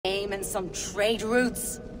name and some trade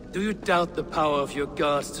routes? Do you doubt the power of your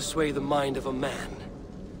gods to sway the mind of a man?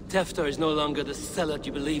 Tefter is no longer the zealot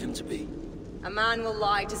you believe him to be. A man will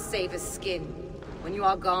lie to save his skin. When you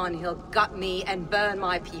are gone, he'll gut me and burn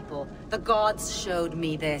my people. The gods showed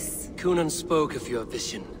me this. Cunan spoke of your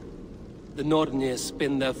vision. The Nordenir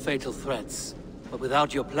spin their fatal threats, but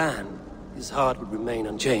without your plan, his heart would remain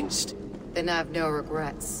unchanged. Then I have no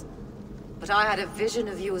regrets. But I had a vision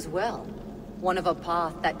of you as well. One of a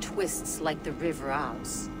path that twists like the river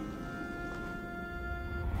Ouse.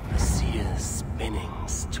 The seer's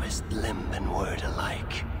spinnings twist limb and word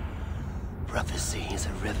alike. Prophecy is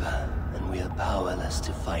a river, and we are powerless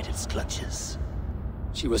to fight its clutches.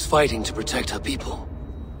 She was fighting to protect her people,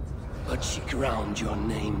 but she ground your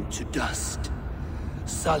name to dust,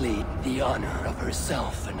 sullied the honor of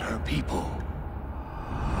herself and her people.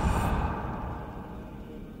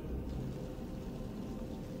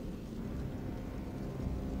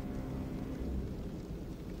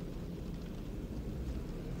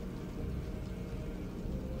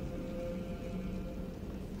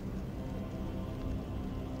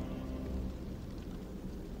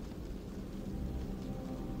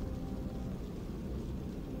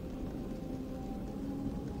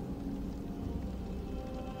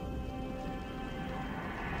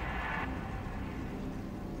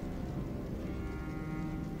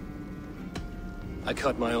 I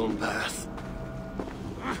cut my own path.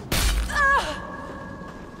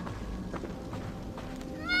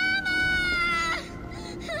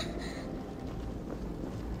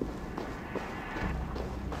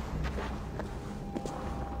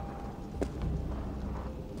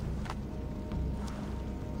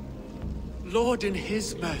 Lord in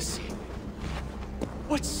his mercy.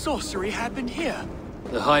 What sorcery happened here?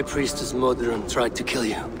 The High Priestess Modron tried to kill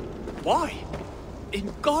you. Why? In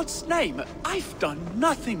God's name, I've done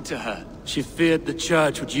nothing to her. She feared the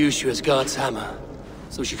Church would use you as God's hammer,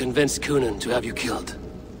 so she convinced Cunan to have you killed.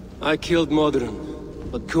 I killed Modron,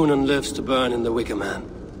 but Cunan lives to burn in the Wicker Man.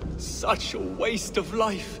 Such a waste of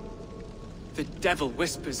life. The devil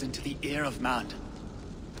whispers into the ear of man,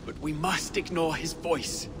 but we must ignore his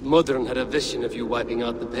voice. Modron had a vision of you wiping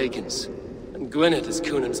out the pagans, and Gwynedd is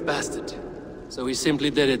Cunan's bastard, so he simply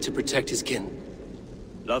did it to protect his kin.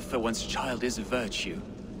 Love for one's child is a virtue,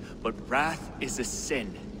 but wrath is a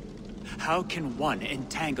sin. How can one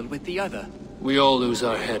entangle with the other? We all lose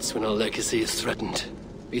our heads when our legacy is threatened,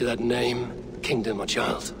 be that name, kingdom, or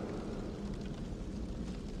child.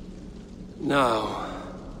 Now,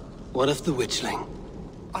 what of the witchling?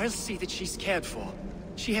 I'll see that she's cared for.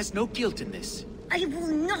 She has no guilt in this. I will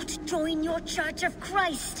not join your Church of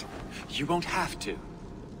Christ. You won't have to.